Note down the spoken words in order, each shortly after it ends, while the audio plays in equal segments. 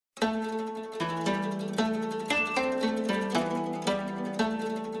Welcome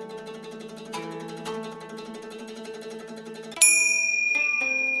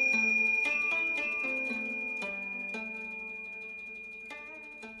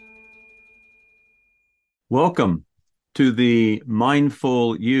to the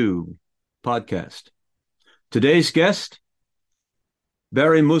Mindful You podcast. Today's guest,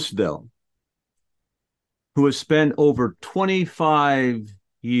 Barry Moulsdale, who has spent over 25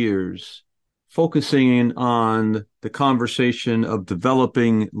 years focusing on the conversation of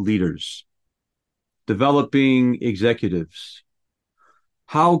developing leaders, developing executives.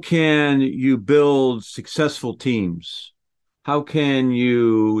 How can you build successful teams? How can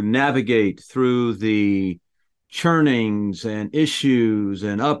you navigate through the churnings and issues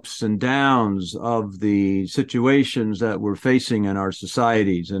and ups and downs of the situations that we're facing in our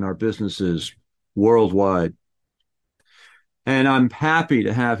societies and our businesses worldwide? And I'm happy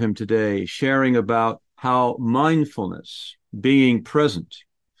to have him today sharing about how mindfulness, being present,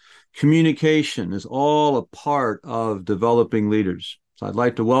 communication is all a part of developing leaders. So I'd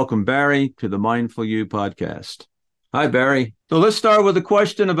like to welcome Barry to the Mindful You podcast. Hi, Barry. So let's start with a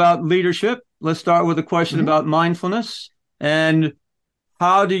question about leadership. Let's start with a question about mindfulness. And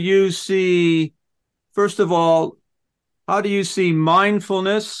how do you see, first of all, how do you see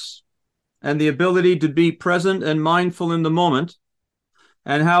mindfulness and the ability to be present and mindful in the moment?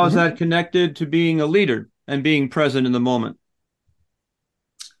 And how is that connected to being a leader and being present in the moment?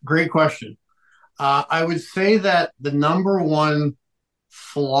 Great question. I would say that the number one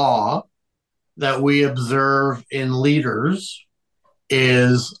flaw that we observe in leaders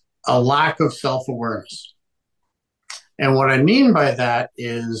is a lack of self-awareness. And what I mean by that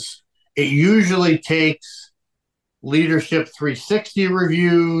is it usually takes leadership 360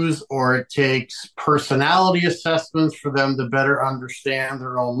 reviews, or it takes personality assessments for them to better understand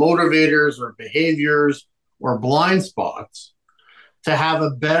their own motivators or behaviors or blind spots to have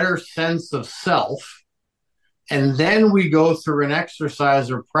a better sense of self. And then we go through an exercise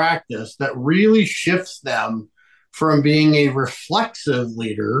or practice that really shifts them from being a reflexive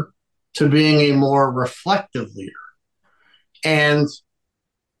leader to being a more reflective leader. And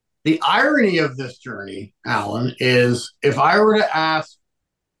the irony of this journey, Alan, is if I were to ask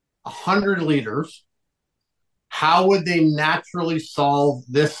 100 leaders, how would they naturally solve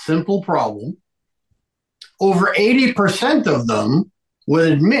this simple problem? Over 80% of them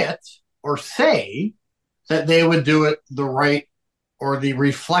would admit or say that they would do it the right or the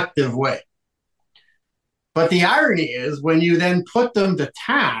reflective way. But the irony is when you then put them to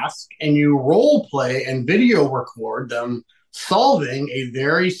task and you role play and video record them solving a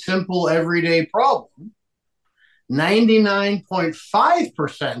very simple everyday problem,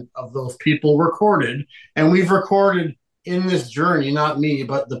 99.5% of those people recorded, and we've recorded in this journey, not me,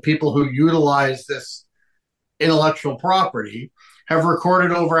 but the people who utilize this intellectual property, have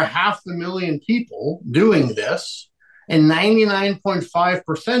recorded over 500,000 people doing this, and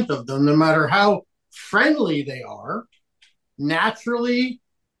 99.5% of them, no matter how friendly they are, naturally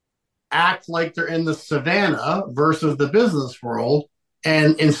act like they're in the savannah versus the business world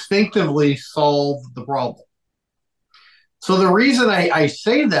and instinctively solve the problem. So the reason I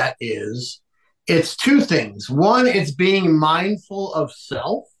say that is it's two things. One, it's being mindful of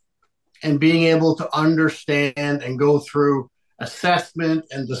self and being able to understand and go through assessment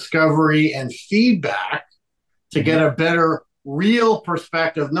and discovery and feedback to get a better real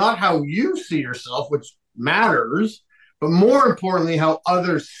perspective, not how you see yourself, which matters, but more importantly, how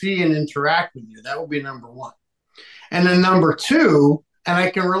others see and interact with you. That would be number one. And then number two, and I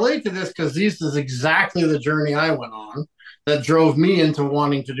can relate to this because this is exactly the journey I went on that drove me into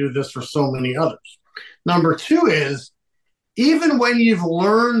wanting to do this for so many others. Number two is, even when you've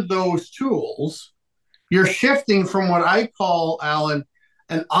learned those tools, you're shifting from what I call, Alan,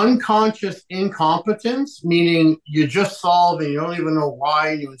 an unconscious incompetence, meaning you just solve and you don't even know why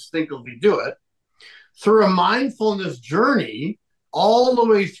and you instinctively do it, through a mindfulness journey all the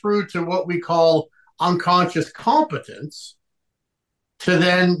way through to what we call unconscious competence, to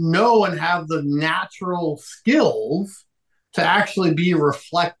then know and have the natural skills to actually be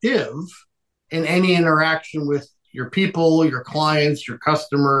reflective in any interaction with your people, your clients, your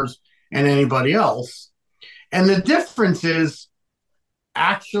customers, and anybody else. And the difference is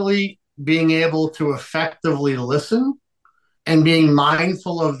actually being able to effectively listen and being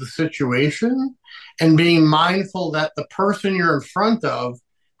mindful of the situation and being mindful that the person you're in front of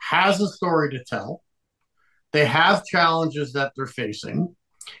has a story to tell. They have challenges that they're facing.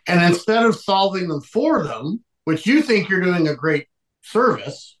 And instead of solving them for them, which you think you're doing a great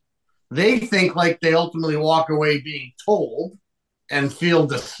service, they think like they ultimately walk away being told and feel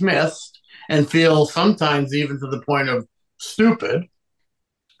dismissed and feel sometimes even to the point of stupid,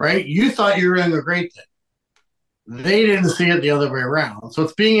 right? You thought you were doing a great thing. They didn't see it the other way around. So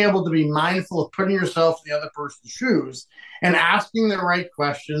it's being able to be mindful of putting yourself in the other person's shoes and asking the right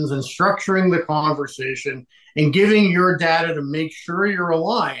questions and structuring the conversation and giving your data to make sure you're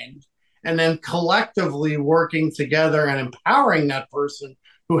aligned, and then collectively working together and empowering that person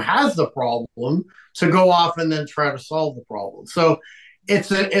who has the problem to go off and then try to solve the problem. So it's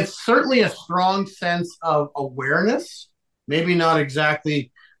certainly a strong sense of awareness, maybe not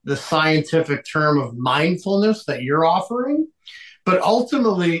exactly the scientific term of mindfulness that you're offering, but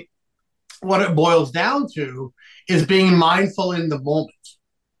ultimately what it boils down to is being mindful in the moment.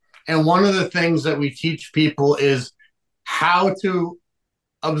 And one of the things that we teach people is how to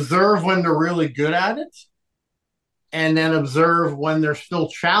observe when they're really good at it, and then observe when they're still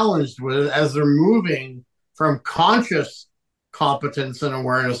challenged with it as they're moving from conscious competence and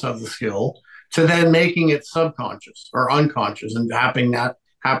awareness of the skill to then making it subconscious or unconscious and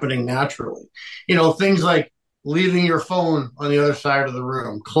happening naturally. Things like leaving your phone on the other side of the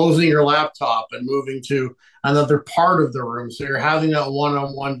room, closing your laptop and moving to another part of the room. So you're having that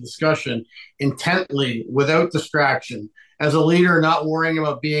one-on-one discussion intently without distraction. As a leader, not worrying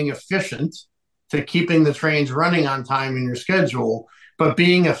about being efficient to keeping the trains running on time in your schedule, but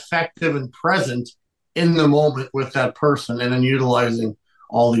being effective and present in the moment with that person and then utilizing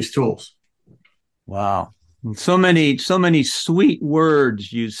all these tools. Wow. So many sweet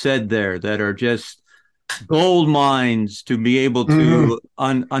words you said there that are just gold mines to be able to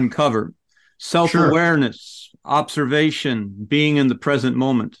uncover. Self-awareness, observation, being in the present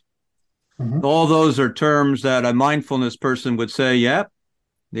moment. All those are terms that a mindfulness person would say, yep,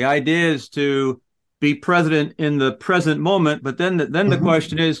 the idea is to be present in the present moment. But then the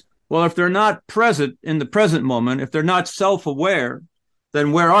question is, well, if they're not present in the present moment, if they're not self-aware,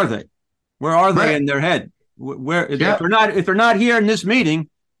 then where are they? Where are they in their head? If they're not here in this meeting,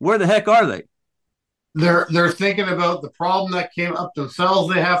 where the heck are they? They're thinking about the problem that came up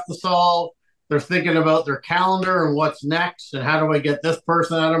themselves they have to solve. They're thinking about their calendar and what's next and how do I get this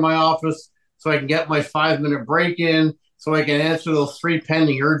person out of my office so I can get my 5-minute break in, so I can answer those 3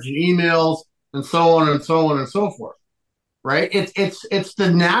 pending urgent emails, and so on and so on and so forth. Right? It's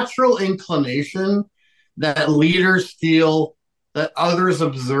the natural inclination that leaders feel that others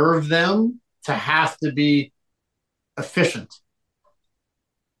observe them to have to be efficient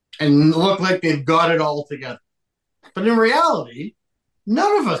and look like they've got it all together. But in reality,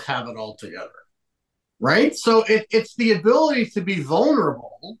 none of us have it all together, right? So it's the ability to be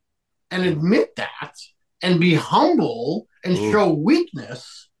vulnerable and admit that and be humble and show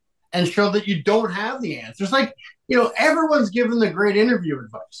weakness and show that you don't have the answers. Like, everyone's given the great interview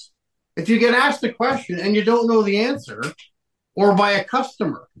advice. If you get asked a question and you don't know the answer, or by a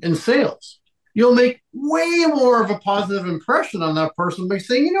customer in sales, you'll make way more of a positive impression on that person by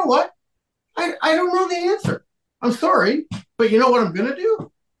saying, you know what? I don't know the answer. I'm sorry, but you know what I'm going to do?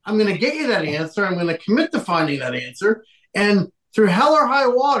 I'm going to get you that answer. I'm going to commit to finding that answer. And through hell or high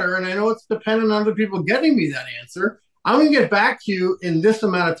water, and I know it's dependent on other people getting me that answer, I'm going to get back to you in this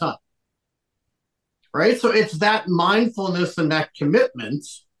amount of time. Right? So it's that mindfulness and that commitment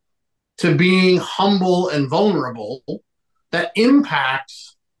to being humble and vulnerable that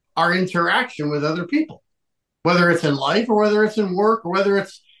impacts our interaction with other people, whether it's in life or whether it's in work or whether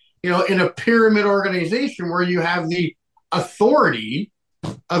it's, in a pyramid organization where you have the authority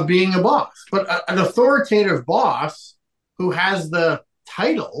of being a boss. But an authoritative boss who has the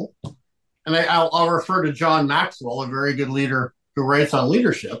title, and I'll refer to John Maxwell, a very good leader who writes on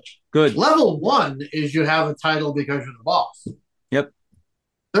leadership. Good. Level 1 is you have a title because you're the boss. Yep.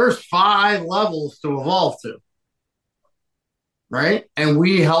 There's 5 levels to evolve to. Right? And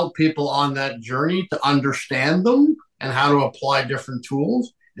we help people on that journey to understand them and how to apply different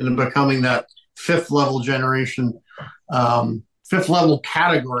tools into becoming that 5th level generation, 5th level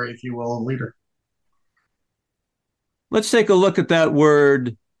category, if you will, of leader. Let's take a look at that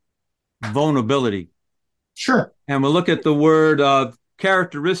word vulnerability. Sure. And we'll look at the word of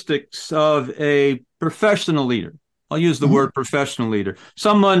characteristics of a professional leader. I'll use the word professional leader.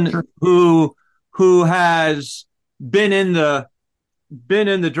 Someone who has been in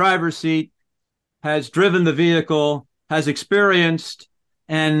the driver's seat, has driven the vehicle, has experienced,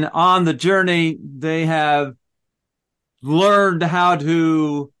 and on the journey, they have learned how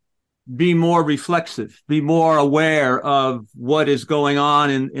to be more reflexive, be more aware of what is going on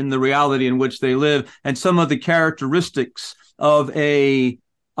in the reality in which they live, and some of the characteristics of a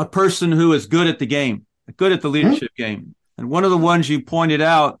person who is good at the game, good at the leadership game. And one of the ones you pointed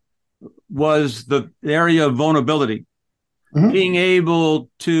out was the area of vulnerability. Mhm. being able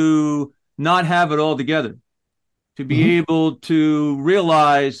to not have it all together, to be Mhm. able to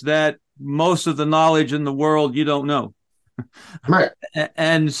realize that most of the knowledge in the world you don't know. Right.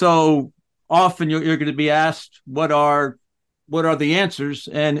 And so often you're going to be asked what are the answers,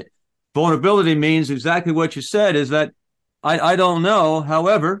 and vulnerability means exactly what you said, is that I don't know.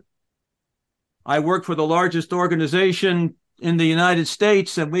 However, I work for the largest organization in the United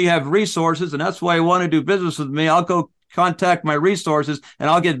States, and we have resources, and that's why you want to do business with me. I'll go contact my resources, and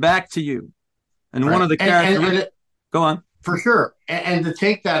I'll get back to you. And one Right. of the And characteristics, go on. for sure. And to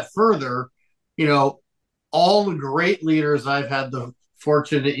take that further, you know, all the great leaders I've had the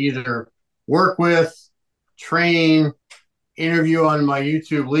fortune to either work with, train, interview on my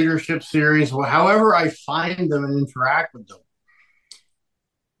YouTube leadership series, however I find them and interact with them,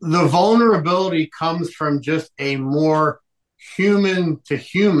 the vulnerability comes from just a more human to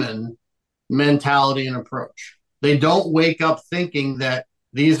human mentality and approach. They don't wake up thinking that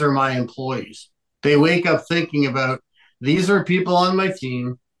these are my employees. They wake up thinking about these are people on my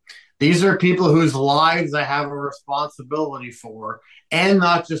team. These are people whose lives I have a responsibility for, and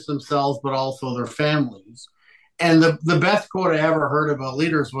not just themselves, but also their families. And the best quote I ever heard about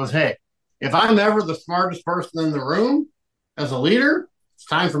leaders was, hey, if I'm ever the smartest person in the room as a leader, it's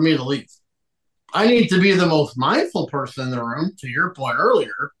time for me to leave. I need to be the most mindful person in the room, to your point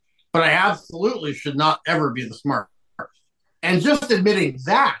earlier, but I absolutely should not ever be the smartest. And just admitting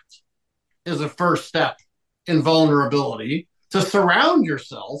that is a first step in vulnerability, to surround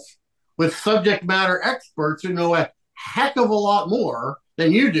yourself with subject matter experts who know a heck of a lot more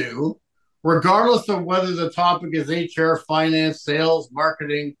than you do, regardless of whether the topic is HR, finance, sales,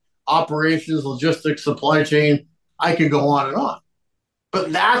 marketing, operations, logistics, supply chain. I could go on and on.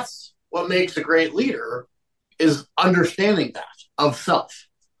 But that's what makes a great leader, is understanding that of self.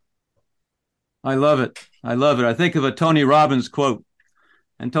 I love it. I love it. I think of a Tony Robbins quote.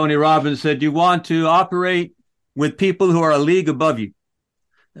 And Tony Robbins said, you want to operate with people who are a league above you.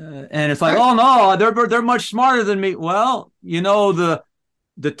 And it's like, Right. oh no, they're much smarter than me. Well,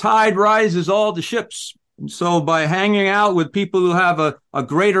 the tide rises all the ships. And so by hanging out with people who have a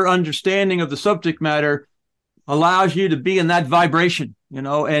greater understanding of the subject matter allows you to be in that vibration,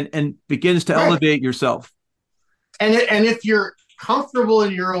 and begins to Right. elevate yourself. And if you're comfortable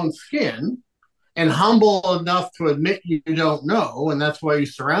in your own skin and humble enough to admit you don't know, and that's why you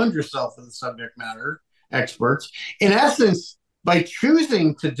surround yourself with the subject matter experts, in essence, by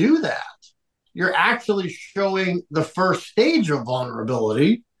choosing to do that, you're actually showing the first stage of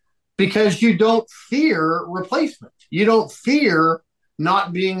vulnerability, because you don't fear replacement. You don't fear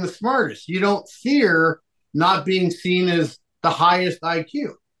not being the smartest. You don't fear not being seen as the highest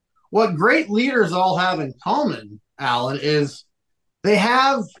IQ. What great leaders all have in common, Alan, is they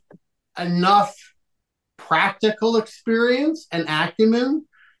have enough practical experience and acumen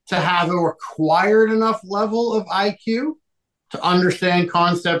to have a required enough level of IQ to understand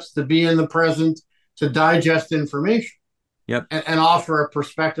concepts, to be in the present, to digest information, Yep. and offer a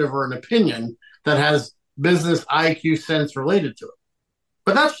perspective or an opinion that has business IQ sense related to it.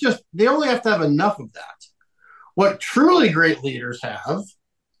 But that's just, they only have to have enough of that. What truly great leaders have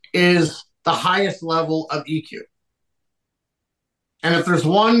is the highest level of EQ. And if there's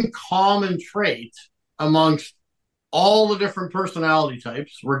one common trait amongst all the different personality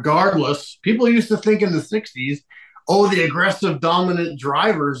types, regardless, people used to think in the 60s, oh, the aggressive, dominant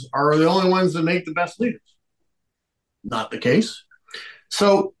drivers are the only ones that make the best leaders. Not the case.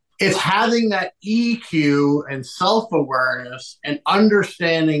 So it's having that EQ and self awareness and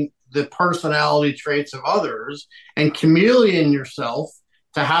understanding the personality traits of others and chameleon yourself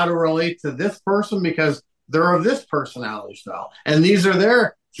to how to relate to this person, because they're of this personality style. And these are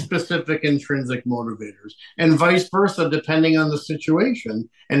their specific intrinsic motivators, and vice versa, depending on the situation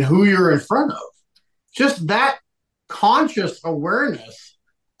and who you're in front of. Just that conscious awareness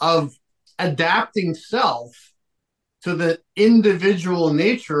of adapting self to the individual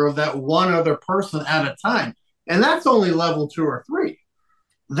nature of that one other person at a time. And that's only level 2 or 3.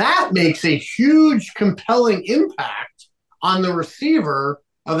 That makes a huge, compelling impact on the receiver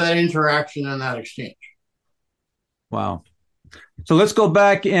of that interaction and that exchange. Wow. So let's go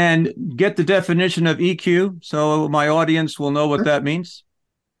back and get the definition of EQ so my audience will know what that means.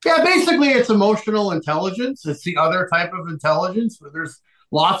 Yeah, basically, it's emotional intelligence. It's the other type of intelligence. There's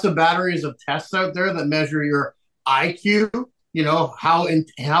lots of batteries of tests out there that measure your IQ.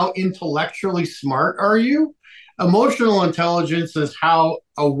 How intellectually smart are you? Emotional intelligence is how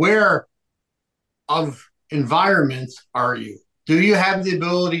aware of environments are you? Do you have the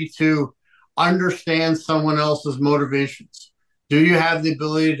ability to understand someone else's motivations? Do you have the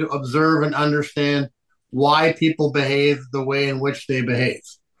ability to observe and understand why people behave the way in which they behave?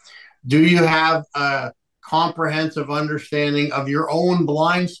 Do you have a comprehensive understanding of your own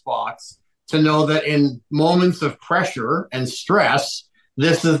blind spots to know that in moments of pressure and stress,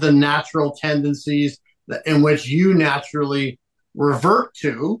 this is the natural tendencies in which you naturally revert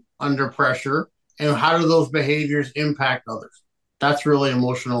to under pressure, and how do those behaviors impact others? That's really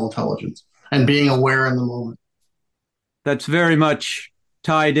emotional intelligence and being aware in the moment. That's very much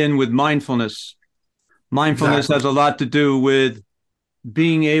tied in with mindfulness. Mindfulness Exactly. has a lot to do with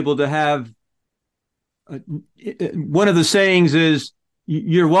being able to have one of the sayings is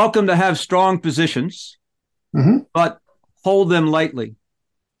you're welcome to have strong positions, Mm-hmm. but hold them lightly.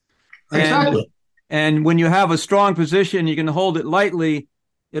 And Exactly. and when you have a strong position, you can hold it lightly.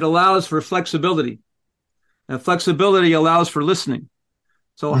 It allows for flexibility, and flexibility allows for listening.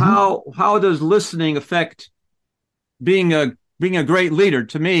 So Mm-hmm. how does listening affect being a great leader?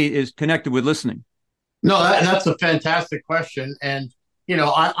 To me, is connected with listening. No, that's a fantastic question, and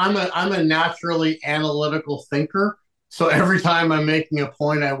I'm a naturally analytical thinker. So every time I'm making a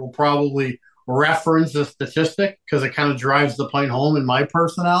point, I will probably reference a statistic because it kind of drives the point home in my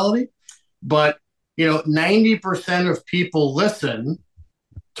personality. But 90% of people listen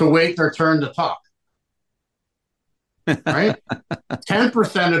to wait their turn to talk, right?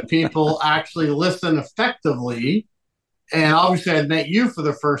 10% of people actually listen effectively. And obviously, I met you for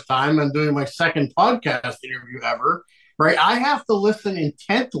the first time. I'm doing my second podcast interview ever, right? I have to listen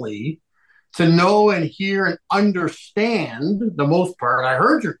intently to know and hear and understand the most part. I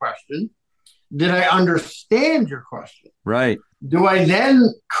heard your question. Did I understand your question? Right. Do I then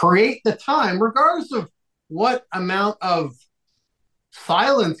create the time, regardless of what amount of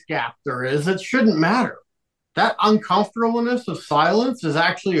silence gap there is? It shouldn't matter. That uncomfortableness of silence is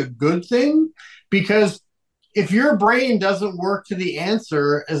actually a good thing, because if your brain doesn't work to the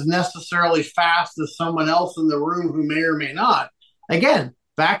answer as necessarily fast as someone else in the room who may or may not, again,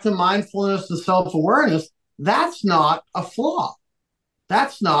 back to mindfulness and self awareness, that's not a flaw.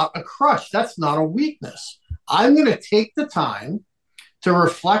 That's not a crush. That's not a weakness. I'm going to take the time to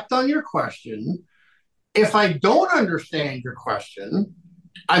reflect on your question. If I don't understand your question,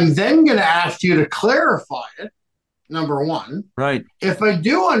 I'm then going to ask you to clarify it, number one. Right. If I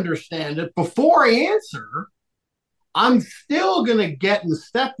do understand it before I answer, I'm still going to get in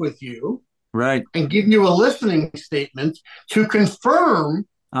step with you Right. and give you a listening statement to confirm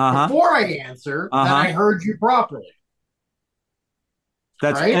Uh-huh. before I answer that Uh-huh. I heard you properly,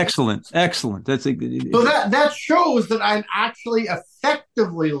 That's right? excellent. Excellent. So that shows that I'm actually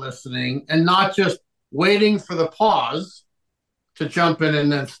effectively listening and not just waiting for the pause to jump in and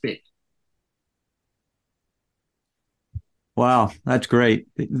then speak. wow. That's great.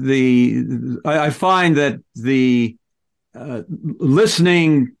 I find that the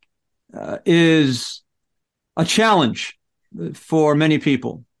listening is a challenge for many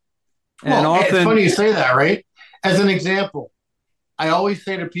people, and Well, it's funny often you say that, right? As an example, I always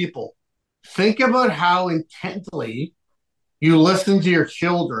say to people, think about how intently you listen to your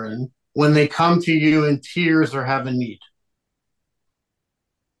children when they come to you in tears or have a need.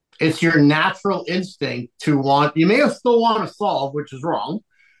 It's your natural instinct to want, you may still want to solve, which is wrong,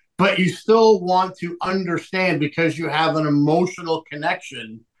 but you still want to understand because you have an emotional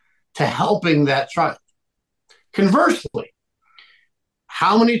connection to helping that child. Conversely,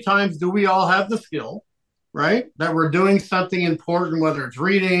 how many times do we all have the skill, right? That we're doing something important, whether it's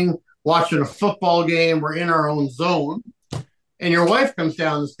reading, watching a football game, we're in our own zone, and your wife comes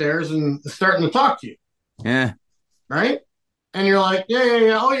down the stairs and is starting to talk to you, yeah. right? And you're like, yeah, yeah,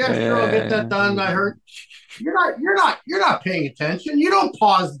 yeah, oh yeah, sure, I'll get that Uh, done. I heard you're not paying attention. You don't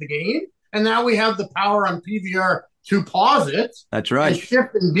pause the game. And now we have the power on PVR to pause it that's and right.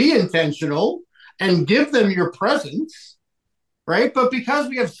 shift and be intentional and give them your presence, right? But because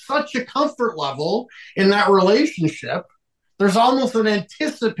we have such a comfort level in that relationship, there's almost an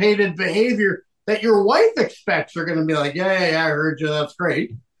anticipated behavior that your wife expects are going to be like, yeah, yeah, yeah, I heard you. That's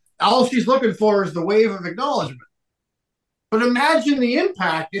great. All she's looking for is the wave of acknowledgement. But imagine the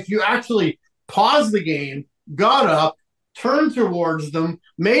impact if you actually paused the game, got up, turned towards them,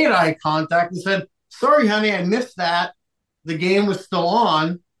 made eye contact, and said, sorry, honey, I missed that. The game was still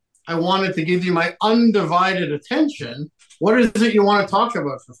on. I wanted to give you my undivided attention. What is it you want to talk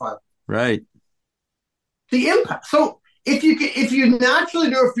about for 5 minutes? Right. The impact. So if you naturally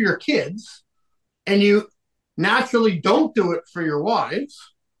do it for your kids and you naturally don't do it for your wives,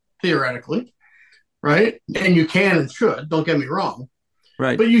 theoretically, right? And you can and should, don't get me wrong.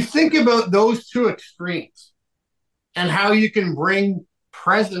 Right. But you think about those two extremes and how you can bring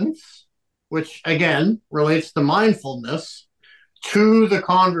presence, which again relates to mindfulness, to the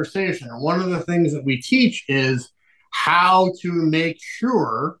conversation. And one of the things that we teach is how to make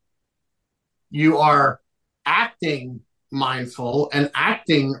sure you are acting mindful and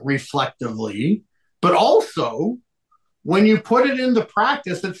acting reflectively, but also when you put it into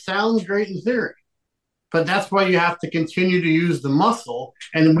practice, it sounds great in theory. But that's why you have to continue to use the muscle.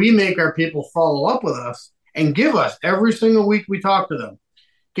 And we make our people follow up with us and give us every single week we talk to them.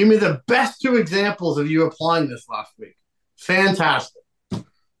 Give me the best two examples of you applying this last week. Fantastic.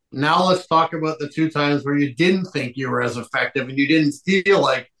 Now let's talk about the two times where you didn't think you were as effective and you didn't feel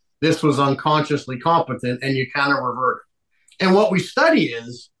like this was unconsciously competent and you kind of reverted. And what we study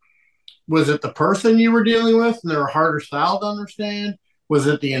is, was it the person you were dealing with and they're a harder style to understand? Was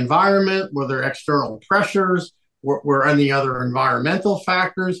it the environment? Were there external pressures? Were any other environmental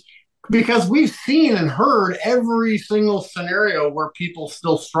factors? Because we've seen and heard every single scenario where people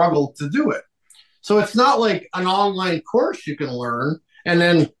still struggle to do it. So it's not like an online course you can learn and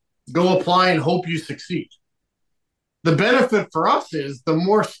then go apply and hope you succeed. The benefit for us is the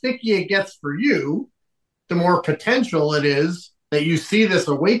more sticky it gets for you, the more potential it is that you see this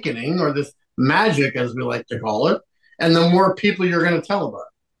awakening or this magic, as we like to call it, and the more people you're going to tell about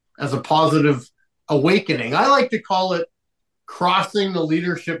it as a positive awakening. I like to call it crossing the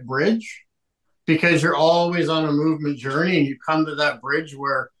leadership bridge, because you're always on a movement journey and you come to that bridge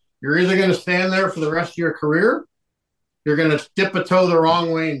where you're either going to stand there for the rest of your career, you're going to dip a toe the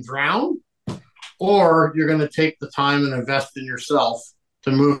wrong way and drown, or you're going to take the time and invest in yourself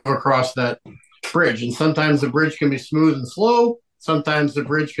to move across that bridge. And sometimes the bridge can be smooth and slow. Sometimes the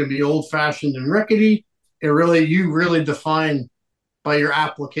bridge can be old-fashioned and rickety. You really define by your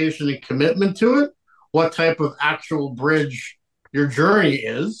application and commitment to it what type of actual bridge your journey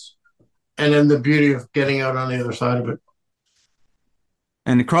is, and then the beauty of getting out on the other side of it.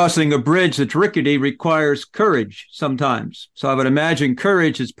 And crossing a bridge that's rickety requires courage sometimes. So I would imagine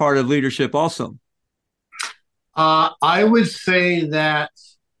courage is part of leadership also. I would say that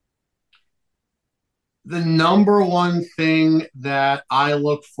the number one thing that I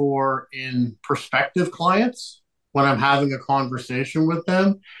look for in prospective clients when I'm having a conversation with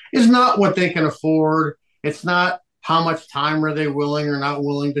them is not what they can afford. It's not how much time are they willing or not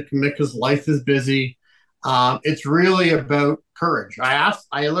willing to commit because life is busy. It's really about courage.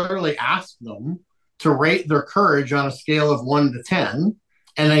 I literally ask them to rate their courage on a scale of 1 to 10,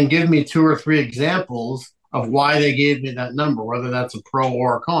 and then give me 2 or 3 examples of why they gave me that number, whether that's a pro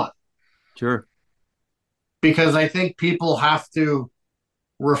or a con. Sure. Because I think people have to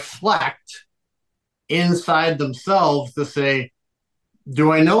reflect inside themselves to say,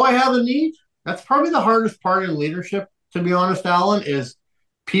 do I know I have a need? That's probably the hardest part in leadership, to be honest, Alan, is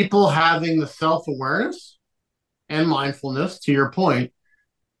people having the self-awareness and mindfulness, to your point,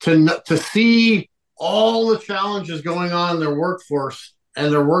 to see all the challenges going on in their workforce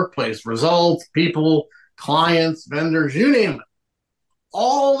and their workplace, results, people, clients, vendors, you name it,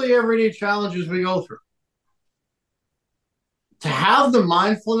 all the everyday challenges we go through. To have the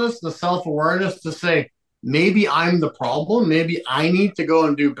mindfulness, the self-awareness to say, maybe I'm the problem, maybe I need to go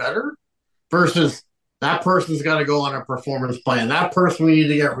and do better, versus that person's got to go on a performance plan. That person we need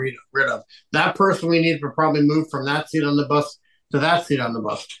to get rid of. That person we need to probably move from that seat on the bus to that seat on the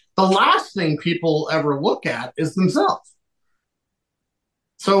bus. The last thing people ever look at is themselves.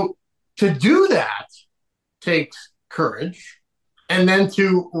 So to do that takes courage, and then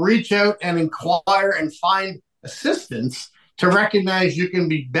to reach out and inquire and find assistance to recognize you can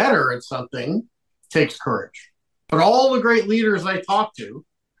be better at something takes courage. But all the great leaders I talk to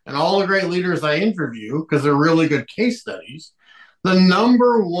and all the great leaders I interview, because they're really good case studies, the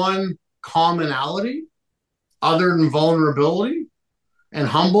number one commonality, other than vulnerability and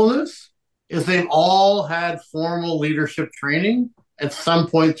humbleness, is they've all had formal leadership training at some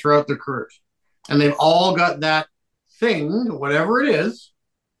point throughout their careers. And they've all got that thing, whatever it is,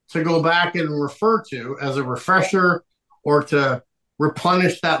 to go back and refer to as a refresher or to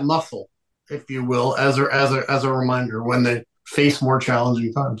replenish that muscle, if you will, as a reminder when they face more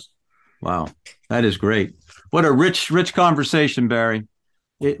challenging times. Wow, that is great. What a rich conversation, Barry.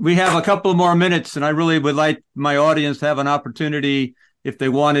 We have a couple more minutes, and I really would like my audience to have an opportunity, if they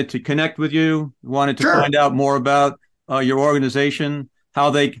wanted to connect with you, wanted to find out more about your organization, how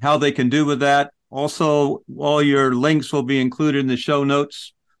they can do with that. Also, all your links will be included in the show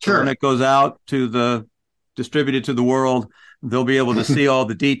notes. Sure. When it goes out to distributed to the world, they'll be able to see all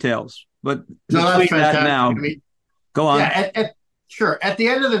the details. But that's that now. Go on. Yeah, sure. At the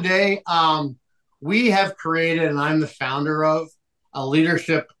end of the day, we have created, and I'm the founder of, a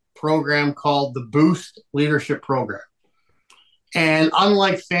leadership program called the Boost Leadership Program. And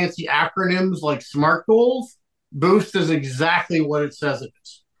unlike fancy acronyms like SMART goals, Boost is exactly what it says it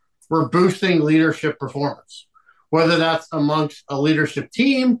is. We're boosting leadership performance, whether that's amongst a leadership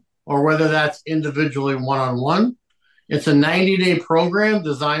team or whether that's individually one-on-one. It's a 90-day program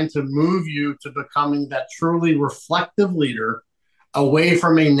designed to move you to becoming that truly reflective leader, away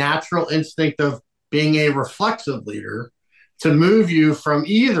from a natural instinct of being a reflexive leader, to move you from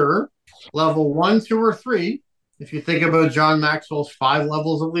either level 1, 2, or 3. If you think about John Maxwell's 5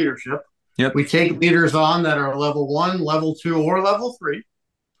 levels of leadership, Yep. we take leaders on that are level 1, level 2, or level 3,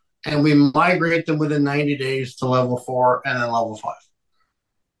 and we migrate them within 90 days to level 4 and then level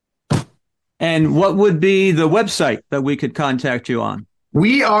 5. And what would be the website that we could contact you on?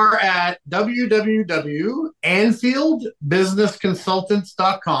 We are at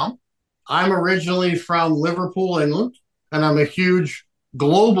www.anfieldbusinessconsultants.com. I'm originally from Liverpool, England, and I'm a huge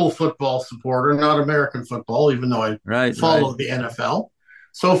global football supporter, not American football, even though I follow the NFL.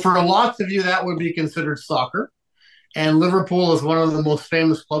 So for lots of you, that would be considered soccer. And Liverpool is one of the most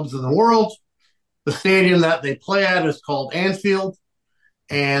famous clubs in the world. The stadium that they play at is called Anfield.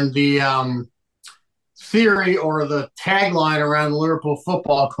 And the theory or the tagline around the Liverpool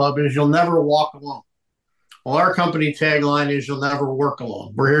Football Club is you'll never walk alone. Well, our company tagline is you'll never work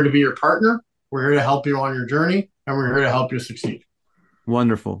alone. We're here to be your partner. We're here to help you on your journey, and we're here to help you succeed.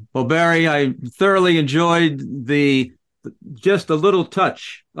 Wonderful. Well, Barry, I thoroughly enjoyed just a little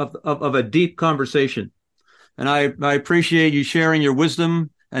touch of a deep conversation. And I appreciate you sharing your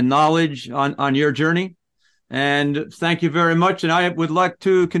wisdom and knowledge on your journey. And thank you very much. And I would like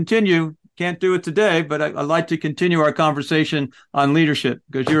to continue. Can't do it today, but I'd like to continue our conversation on leadership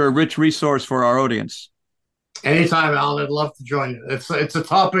because you're a rich resource for our audience. Anytime, Alan. I'd love to join you. It's a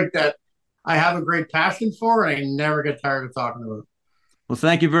topic that I have a great passion for, and I never get tired of talking about it. Well,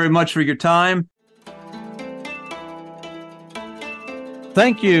 thank you very much for your time.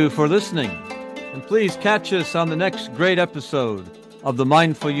 Thank you for listening. And please catch us on the next great episode of the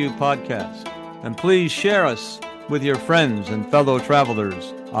Mindful You podcast. And please share us with your friends and fellow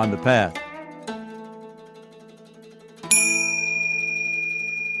travelers on the path.